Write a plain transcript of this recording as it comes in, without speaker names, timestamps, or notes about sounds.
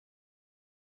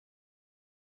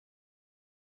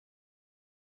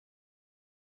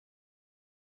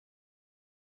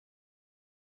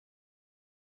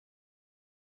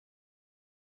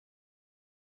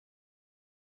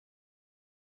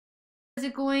is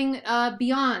it going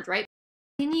beyond, right?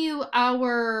 Continue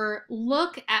our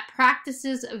look at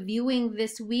practices of viewing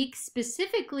this week,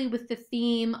 specifically with the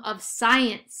theme of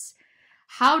science.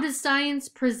 How does science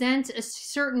present a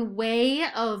certain way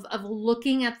of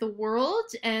looking at the world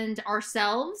and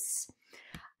ourselves?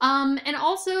 And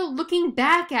also looking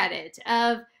back at it,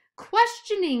 of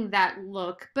questioning that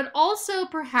look, but also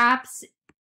perhaps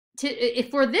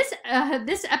for this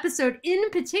episode in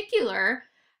particular,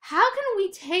 how can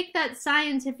we take that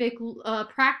scientific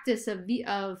practice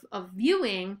of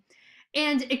viewing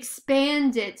and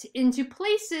expand it into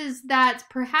places that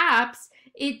perhaps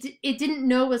it didn't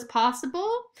know was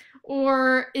possible,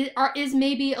 or is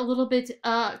maybe a little bit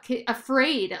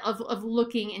afraid of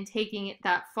looking and taking it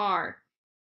that far?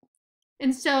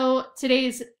 And so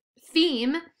today's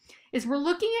theme is we're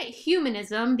looking at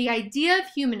humanism, the idea of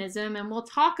humanism, and we'll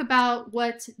talk about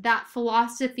what that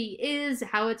philosophy is,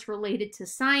 how it's related to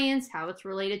science, how it's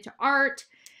related to art,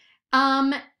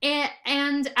 and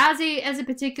as a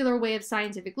particular way of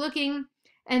scientific looking.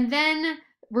 And then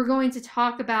we're going to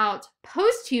talk about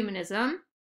post-humanism,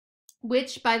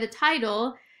 which by the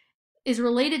title is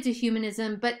related to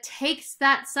humanism, but takes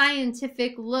that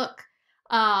scientific look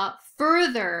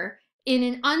further in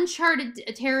an uncharted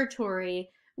territory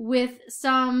with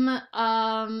some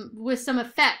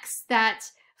effects that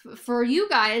for you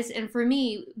guys and for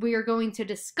me, we are going to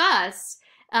discuss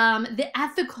the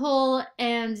ethical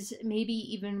and maybe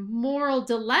even moral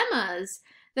dilemmas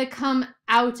that come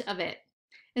out of it.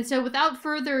 And so without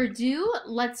further ado,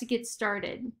 let's get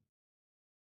started.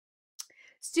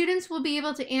 Students will be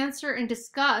able to answer and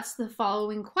discuss the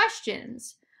following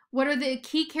questions. What are the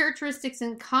key characteristics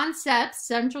and concepts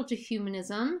central to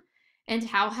humanism? And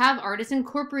how have artists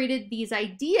incorporated these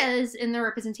ideas in their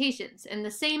representations? And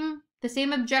the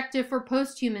same objective for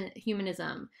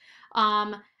post-humanism.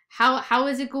 How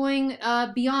is it going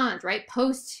beyond, right?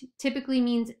 Post typically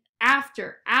means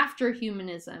after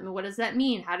humanism. What does that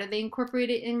mean? How do they incorporate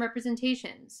it in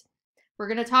representations? We're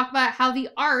going to talk about how the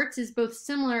arts is both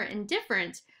similar and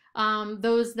different.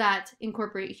 Those that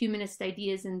incorporate humanist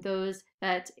ideas and those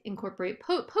that incorporate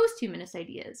post-humanist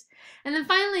ideas. And then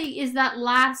finally is that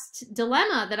last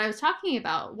dilemma that I was talking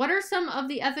about. What are some of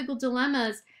the ethical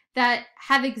dilemmas that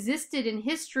have existed in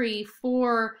history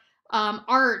for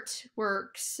art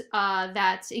works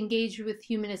that engage with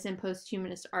humanist and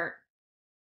post-humanist art?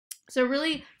 So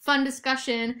really fun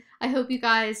discussion. I hope you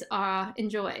guys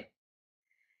enjoy.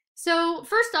 So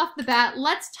first off the bat,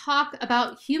 let's talk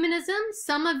about humanism.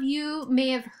 Some of you may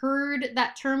have heard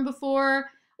that term before,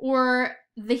 or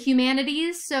the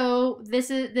humanities. So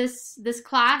this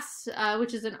class,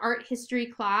 which is an art history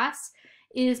class,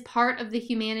 is part of the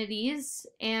humanities.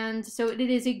 And so it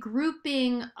is a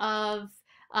grouping of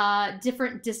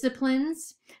different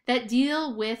disciplines that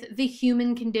deal with the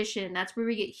human condition. That's where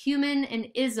we get human and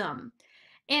ism.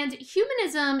 And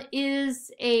humanism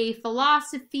is a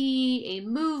philosophy, a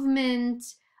movement,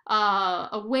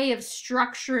 a way of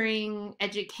structuring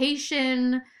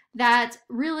education that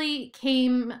really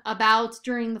came about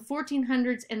during the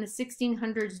 1400s and the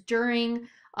 1600s. During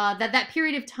that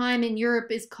period of time in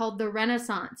Europe is called the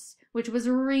Renaissance, which was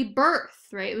a rebirth,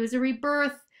 right? It was a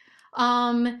rebirth,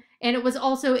 and it was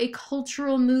also a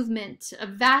cultural movement, a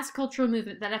vast cultural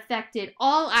movement that affected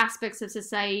all aspects of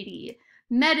society.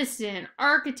 Medicine,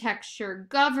 architecture,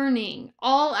 governing,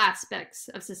 all aspects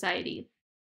of society.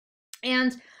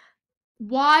 And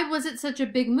why was it such a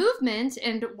big movement,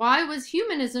 and why was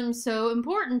humanism so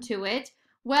important to it?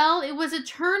 Well, it was a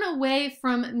turn away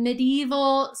from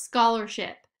medieval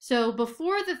scholarship. So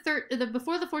before the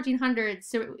 1400s,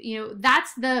 so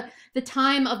that's the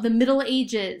time of the Middle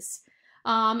Ages.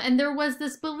 And there was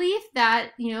this belief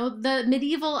that the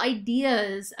medieval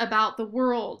ideas about the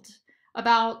world,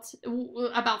 about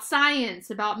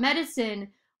science, about medicine,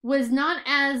 was not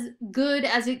as good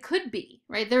as it could be,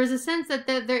 right? There was a sense that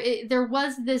there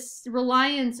was this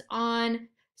reliance on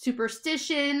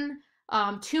superstition,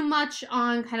 too much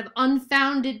on kind of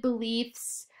unfounded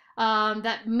beliefs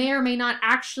that may or may not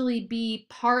actually be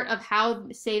part of how,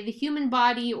 say, the human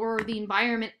body or the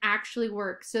environment actually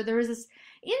works. So there was this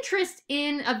interest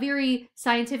in a very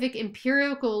scientific,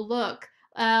 empirical look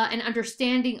and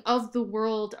understanding of the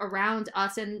world around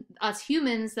us and us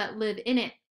humans that live in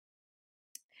it.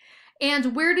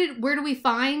 And where do we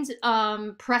find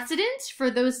precedent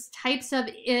for those types of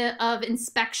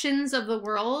inspections of the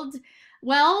world?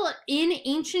 Well, in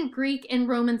ancient Greek and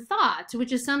Roman thought,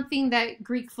 which is something that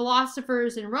Greek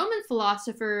philosophers and Roman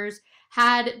philosophers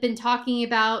had been talking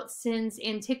about since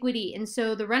antiquity. And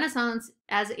so the Renaissance,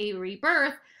 as a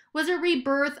rebirth, was a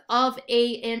rebirth of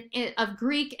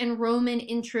Greek and Roman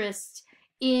interest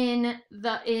in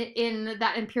that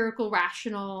empirical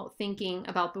rational thinking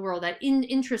about the world, that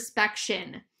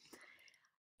introspection.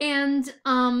 And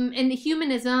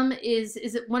humanism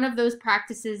is one of those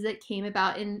practices that came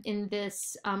about in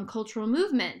this cultural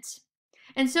movement.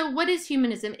 And so what is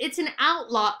humanism? It's an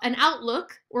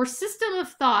outlook or system of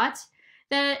thought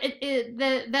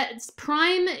that's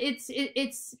prime.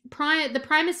 The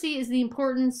primacy is the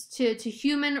importance to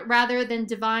human rather than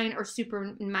divine or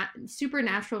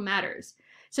supernatural matters.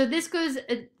 So this goes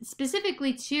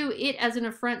specifically to it as an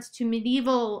affront to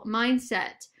medieval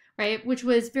mindset, right, which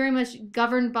was very much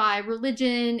governed by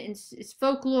religion and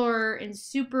folklore and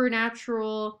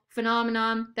supernatural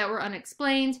phenomenon that were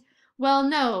unexplained. Well,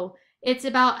 no, it's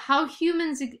about how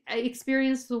humans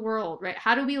experience the world, right?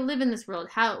 How do we live in this world?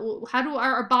 How do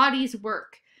our bodies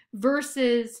work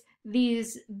versus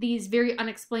these very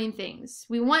unexplained things?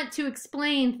 We want to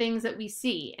explain things that we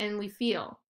see and we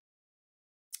feel.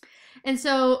 And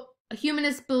so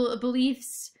humanist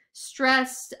beliefs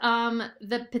stressed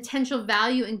the potential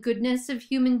value and goodness of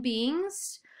human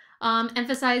beings,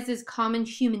 emphasizes common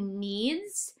human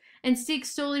needs, and seeks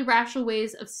solely rational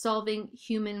ways of solving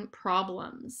human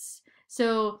problems.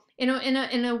 So in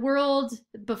a world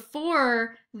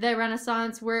before the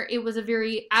Renaissance, where it was a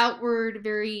very outward,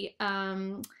 very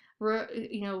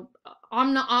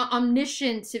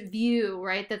omniscient view,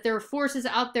 right? That there are forces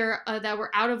out there that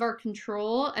were out of our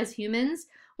control as humans.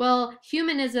 Well,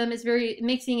 humanism is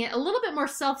making it a little bit more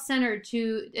self-centered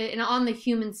on the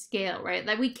human scale, right?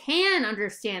 That we can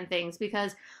understand things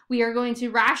because we are going to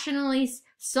rationally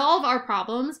solve our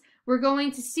problems. We're going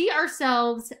to see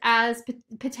ourselves as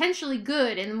potentially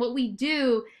good, and what we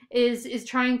do is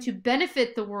trying to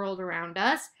benefit the world around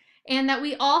us, and that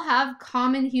we all have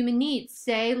common human needs,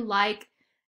 say like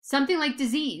something like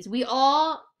disease. We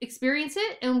all experience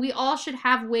it, and we all should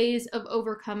have ways of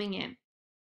overcoming it.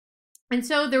 And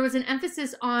so there was an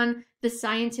emphasis on the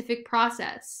scientific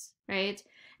process, right?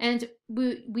 And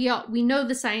we know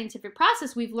the scientific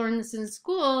process. We've learned this in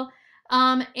school.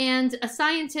 And a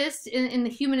scientist in the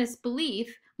humanist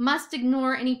belief must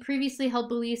ignore any previously held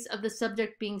beliefs of the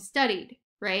subject being studied,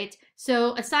 right?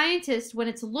 So a scientist, when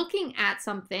it's looking at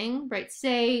something, right,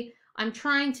 say I'm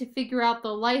trying to figure out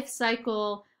the life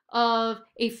cycle of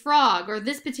a frog, or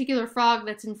this particular frog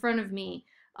that's in front of me,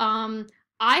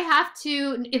 I have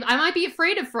to, if I might be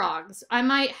afraid of frogs, there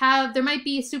might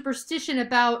be a superstition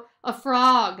about a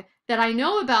frog that I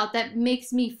know about that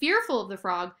makes me fearful of the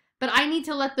frog, but I need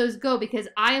to let those go because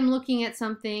I am looking at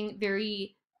something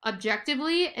very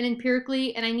objectively and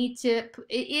empirically, and I need to,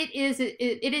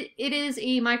 it is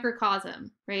a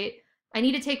microcosm, right? I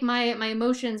need to take my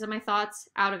emotions and my thoughts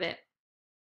out of it.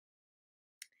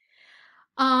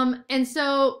 And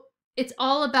so it's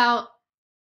all about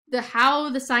how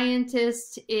the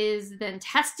scientist is then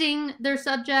testing their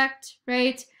subject,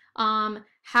 right?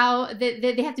 How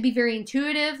they have to be very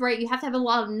intuitive, right? You have to have a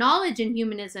lot of knowledge in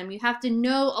humanism. You have to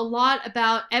know a lot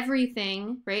about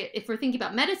everything, right? If we're thinking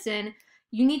about medicine,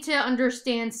 you need to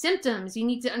understand symptoms. You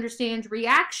need to understand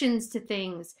reactions to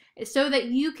things so that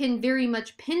you can very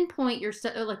much pinpoint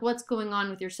like what's going on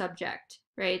with your subject,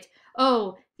 right?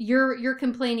 Oh, you're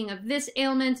complaining of this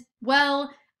ailment.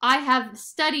 Well, I have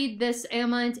studied this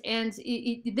ailment, and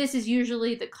this is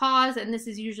usually the cause, and this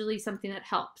is usually something that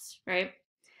helps, right?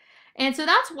 And so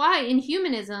that's why in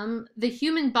humanism, the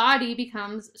human body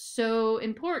becomes so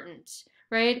important,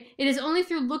 right? It is only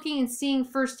through looking and seeing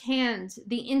firsthand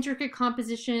the intricate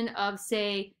composition of,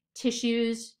 say,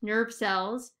 tissues, nerve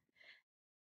cells,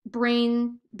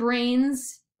 brain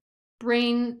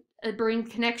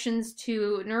connections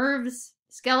to nerves,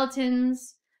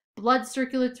 skeletons, blood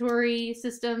circulatory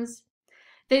systems.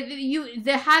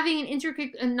 Having an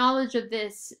intricate knowledge of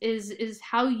this is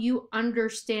how you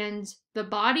understand the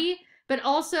body, but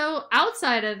also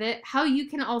outside of it, how you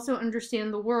can also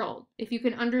understand the world. If you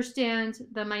can understand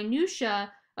the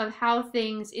minutia of how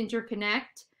things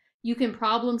interconnect, you can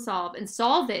problem solve and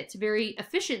solve it very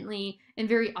efficiently and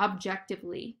very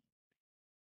objectively.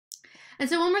 And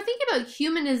so when we're thinking about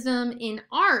humanism in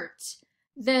art,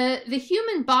 the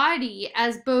human body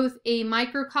as both a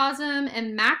microcosm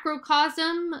and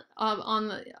macrocosm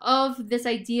of this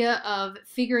idea of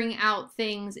figuring out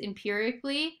things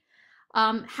empirically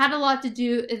had a lot to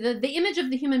do. The image of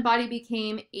the human body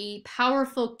became a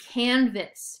powerful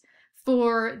canvas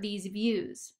for these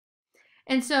views.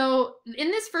 And so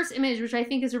in this first image, which I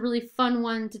think is a really fun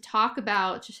one to talk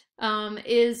about,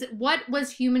 is what was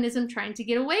humanism trying to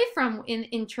get away from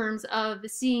in terms of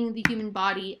seeing the human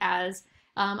body as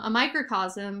a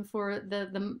microcosm for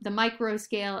the micro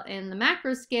scale and the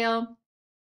macro scale?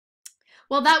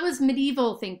 Well, that was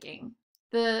medieval thinking,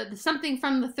 something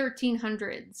from the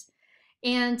 1300s.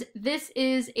 And this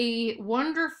is a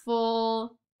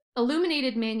wonderful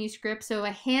illuminated manuscript, so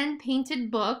a hand-painted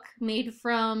book made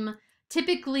from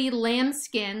typically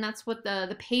lambskin. That's what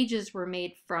the pages were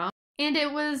made from. And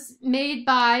it was made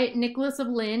by Nicholas of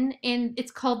Lynn, and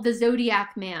it's called The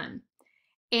Zodiac Man.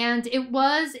 And it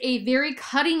was a very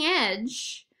cutting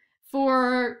edge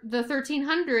for the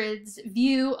 1300s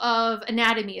view of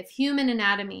anatomy, of human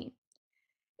anatomy.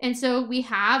 And so we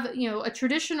have, you know, a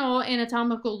traditional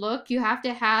anatomical look. You have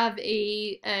to have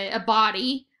a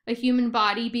body, a human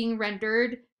body being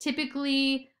rendered,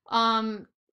 typically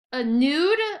a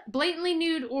nude, blatantly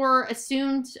nude, or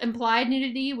assumed implied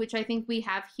nudity, which I think we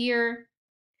have here.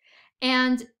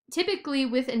 And typically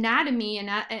with anatomy and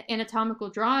anatomical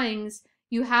drawings,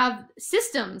 you have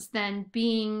systems then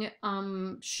being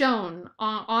shown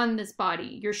on this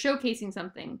body. You're showcasing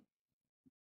something.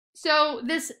 So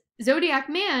this Zodiac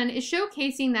Man is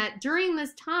showcasing that during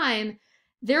this time,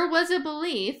 there was a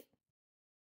belief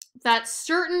that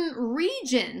certain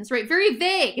regions, right, very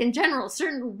vague in general,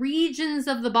 certain regions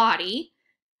of the body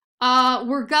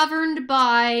were governed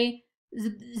by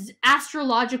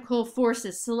astrological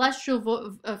forces,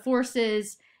 celestial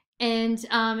forces, and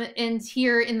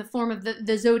here in the form of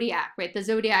the zodiac, right? The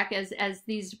zodiac as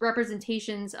these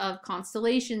representations of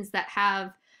constellations that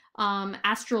have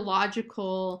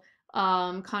astrological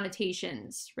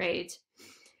connotations, right?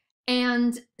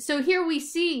 And so here we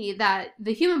see that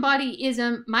the human body is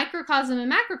a microcosm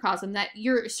and macrocosm, that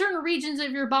certain regions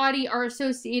of your body are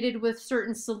associated with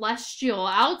certain celestial,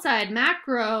 outside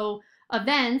macro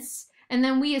events, and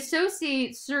then we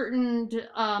associate certain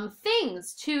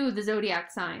things to the zodiac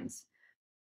signs.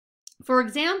 For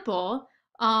example,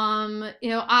 you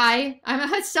know, I'm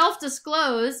a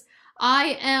self-disclose.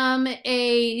 I am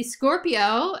a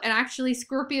Scorpio, and actually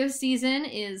Scorpio season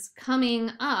is coming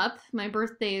up. My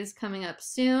birthday is coming up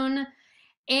soon.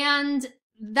 And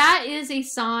that is a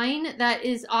sign that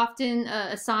is often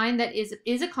a sign that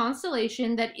is a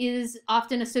constellation that is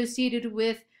often associated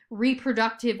with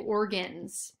reproductive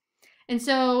organs. And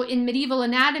so in medieval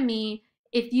anatomy,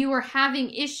 if you are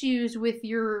having issues with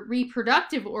your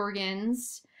reproductive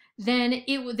organs, then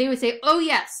they would say, oh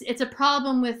yes, it's a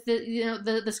problem with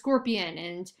the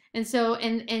scorpion,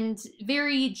 and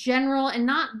very general and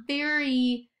not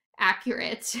very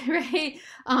accurate, right?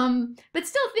 But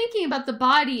still thinking about the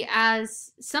body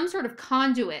as some sort of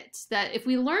conduit, that if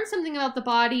we learn something about the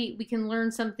body, we can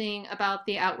learn something about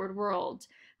the outward world.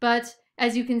 But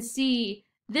as you can see,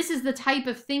 this is the type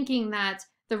of thinking that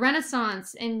the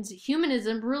Renaissance and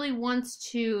humanism really wants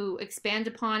to expand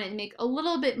upon and make a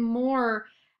little bit more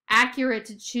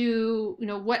accurate to, you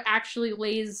know, what actually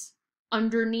lays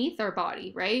underneath our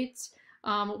body, right?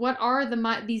 What are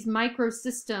these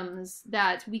microsystems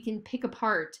that we can pick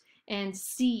apart and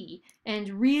see and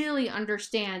really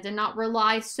understand, and not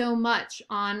rely so much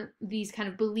on these kind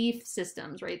of belief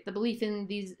systems, right? The belief in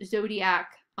these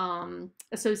zodiac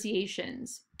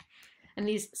associations and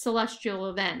these celestial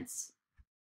events.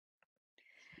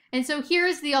 And so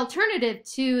here's the alternative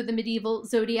to the medieval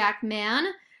zodiac man,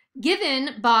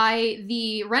 given by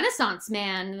the Renaissance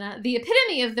man, the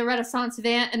epitome of the Renaissance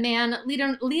man,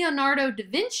 Leonardo da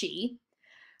Vinci,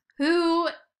 who,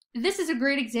 this is a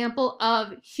great example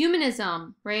of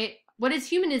humanism, right? What is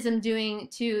humanism doing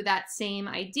to that same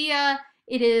idea?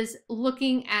 It is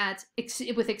looking at,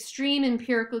 with extreme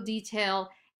empirical detail,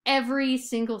 every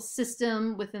single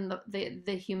system within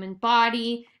the human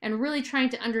body, and really trying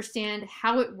to understand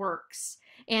how it works.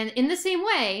 And in the same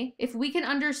way, if we can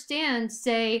understand,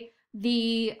 say,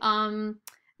 the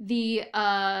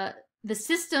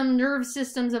nerve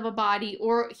systems of a body,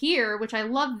 or here, which I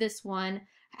love this one,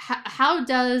 how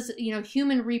does, you know,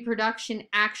 human reproduction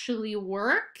actually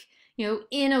work, you know,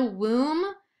 in a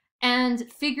womb, and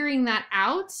figuring that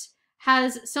out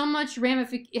has so much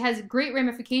has great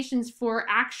ramifications for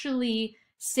actually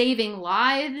saving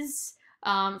lives,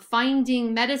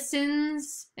 finding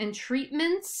medicines and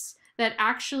treatments that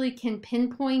actually can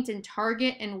pinpoint and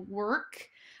target and work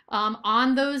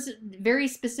on those very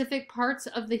specific parts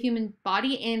of the human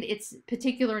body and its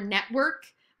particular network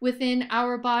within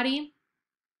our body.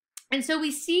 And so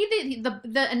we see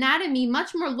the anatomy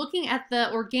much more looking at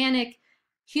the organic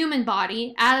human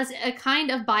body as a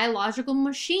kind of biological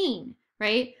machine,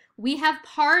 right? We have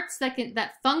parts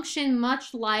that function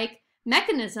much like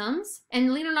mechanisms,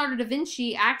 and Leonardo da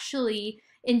Vinci actually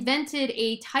invented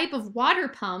a type of water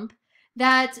pump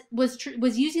that was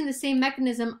using the same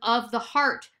mechanism of the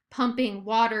heart pumping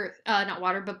water, not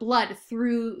water, but blood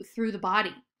through the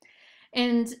body.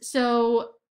 And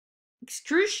so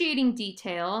excruciating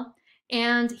detail,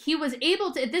 And he was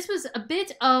able to, this was a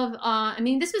bit of, I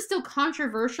mean, this was still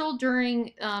controversial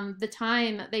during the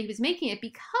time that he was making it,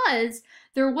 because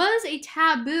there was a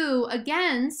taboo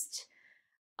against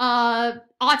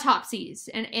autopsies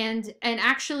and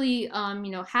actually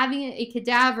having a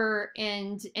cadaver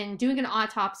and doing an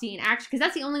autopsy, and actually, because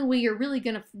that's the only way you're really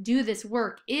going to do this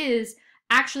work, is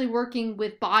actually working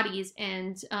with bodies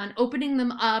and opening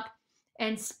them up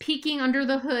and peeking under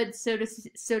the hood, so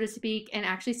to speak, and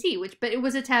actually see, but it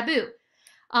was a taboo.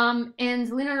 And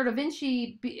Leonardo da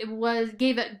Vinci was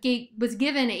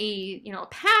given a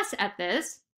pass at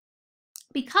this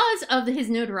because of his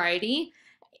notoriety,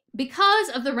 because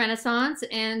of the Renaissance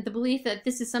and the belief that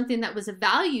this is something that was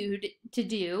valued to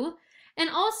do. And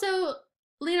also,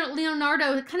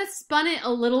 Leonardo kind of spun it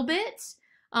a little bit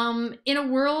in a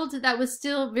world that was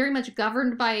still very much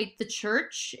governed by the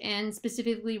church, and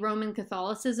specifically Roman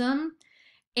Catholicism.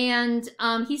 And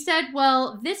he said,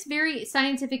 well, this very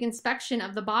scientific inspection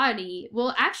of the body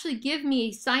will actually give me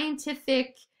a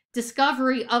scientific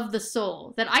discovery of the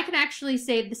soul, that I can actually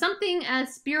say something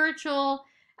as spiritual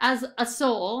as a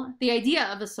soul, the idea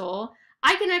of a soul,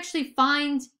 I can actually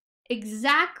find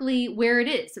exactly where it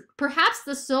is. Perhaps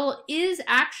the soul is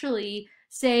actually,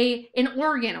 say, an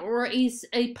organ or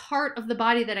a part of the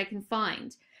body that I can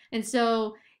find. And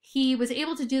so he was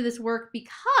able to do this work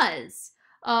because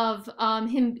of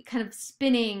him kind of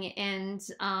spinning and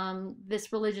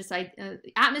this religious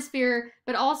atmosphere,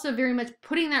 but also very much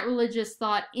putting that religious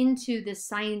thought into this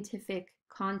scientific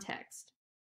context.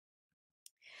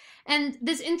 And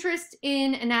this interest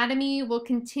in anatomy will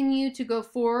continue to go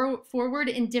forward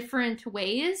in different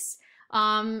ways.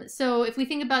 So if we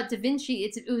think about Da Vinci,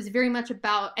 it was very much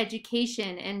about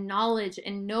education and knowledge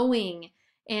and knowing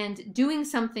and doing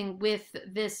something with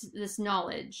this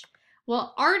knowledge.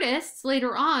 Well, artists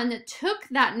later on took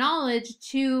that knowledge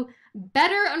to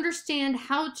better understand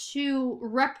how to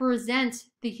represent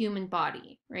the human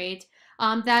body, right?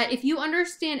 That if you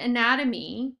understand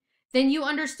anatomy, then you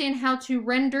understand how to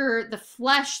render the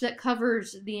flesh that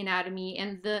covers the anatomy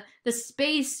and the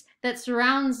space that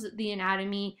surrounds the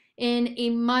anatomy in a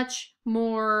much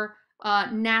more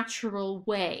natural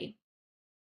way.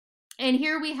 And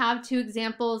here we have two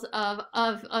examples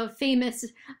of famous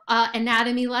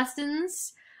anatomy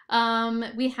lessons.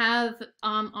 We have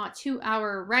to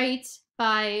our right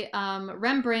by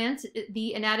Rembrandt,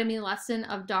 the anatomy lesson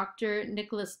of Dr.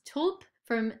 Nicholas Tulp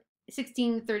from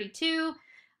 1632.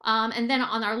 And then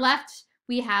on our left,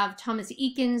 we have Thomas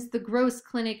Eakins, The Gross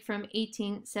Clinic from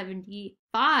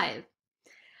 1875.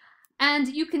 And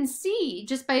you can see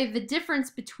just by the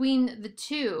difference between the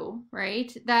two,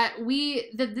 right, that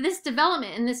this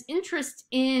development and this interest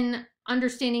in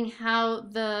understanding how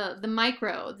the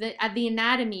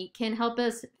anatomy can help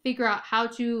us figure out how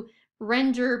to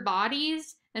render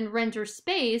bodies and render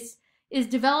space is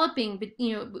developing,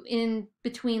 in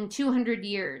between 200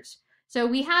 years. So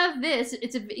we have this.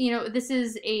 This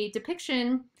is a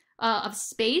depiction of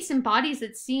space and bodies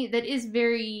that is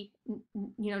very,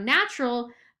 natural.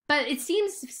 But it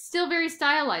seems still very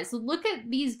stylized. Look at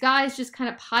these guys just kind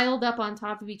of piled up on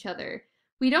top of each other.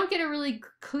 We don't get a really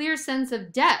clear sense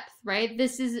of depth, right?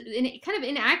 This is kind of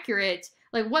inaccurate.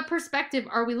 Like, what perspective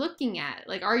are we looking at?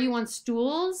 Like, are you on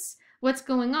stools? What's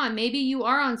going on? Maybe you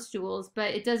are on stools,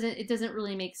 but it doesn't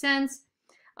really make sense.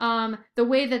 The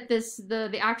way that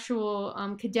the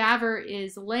actual cadaver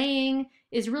is laying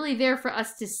is really there for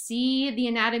us to see the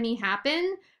anatomy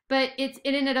happen. But it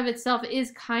in and of itself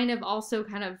is kind of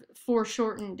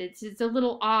foreshortened. It's a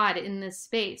little odd in this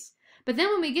space. But then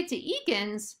when we get to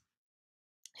Eakins,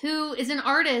 who is an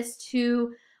artist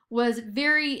who was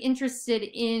very interested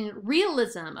in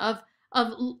realism, of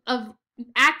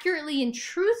accurately and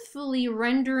truthfully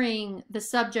rendering the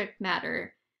subject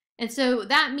matter. And so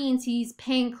that means he's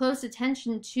paying close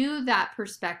attention to that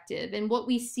perspective and what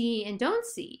we see and don't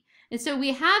see. And so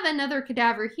we have another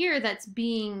cadaver here that's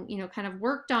being, kind of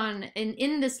worked on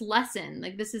in this lesson.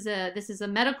 Like, this is a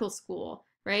medical school,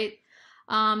 right?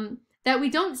 That we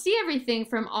don't see everything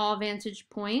from all vantage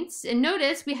points. And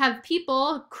notice we have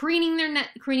people craning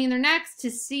their necks to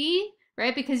see,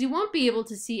 right? Because you won't be able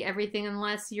to see everything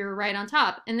unless you're right on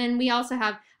top. And then we also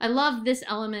have, I love this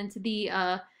element,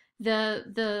 the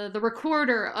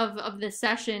recorder of this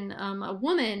session, a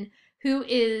woman who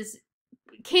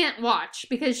can't watch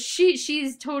because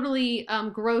she's totally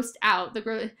grossed out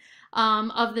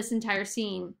of this entire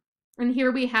scene. And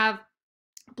here we have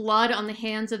blood on the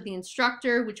hands of the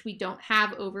instructor, which we don't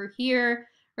have over here,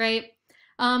 right?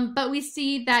 But we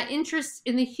see that interest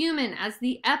in the human as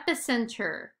the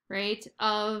epicenter, right,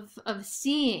 of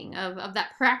seeing, of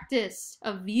that practice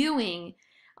of viewing,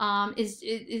 is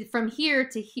from here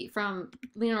to from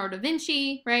Leonardo da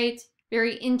Vinci, right?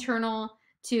 Very internal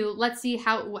to let's see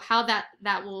how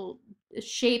that will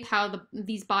shape how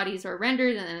these bodies are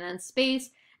rendered and then space,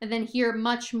 and then here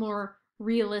much more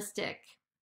realistic